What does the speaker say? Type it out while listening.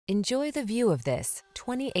Enjoy the view of this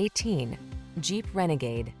 2018 Jeep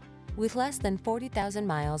Renegade. With less than 40,000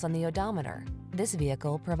 miles on the odometer, this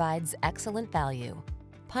vehicle provides excellent value.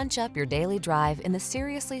 Punch up your daily drive in the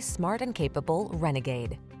seriously smart and capable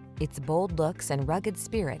Renegade. Its bold looks and rugged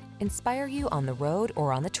spirit inspire you on the road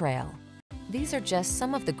or on the trail. These are just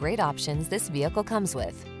some of the great options this vehicle comes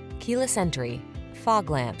with: keyless entry, fog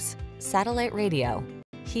lamps, satellite radio,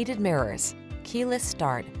 heated mirrors, keyless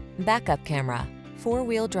start, backup camera,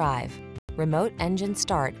 four-wheel drive, remote engine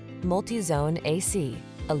start, multi-zone AC,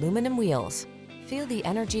 aluminum wheels. Feel the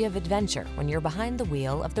energy of adventure when you're behind the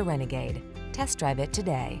wheel of the Renegade. Test drive it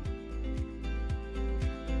today.